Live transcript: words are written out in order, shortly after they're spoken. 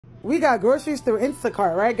We got groceries through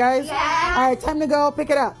Instacart, right, guys? Yeah. All right, time to go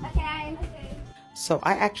pick it up. Okay. So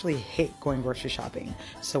I actually hate going grocery shopping.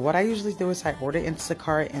 So what I usually do is I order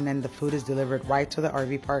Instacart and then the food is delivered right to the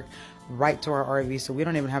RV park, right to our RV. So we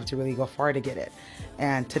don't even have to really go far to get it.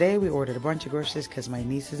 And today we ordered a bunch of groceries because my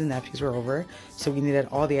nieces and nephews were over. So we needed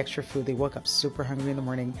all the extra food. They woke up super hungry in the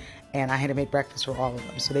morning and I had to make breakfast for all of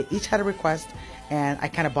them. So they each had a request and I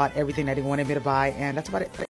kind of bought everything that they wanted me to buy, and that's about it.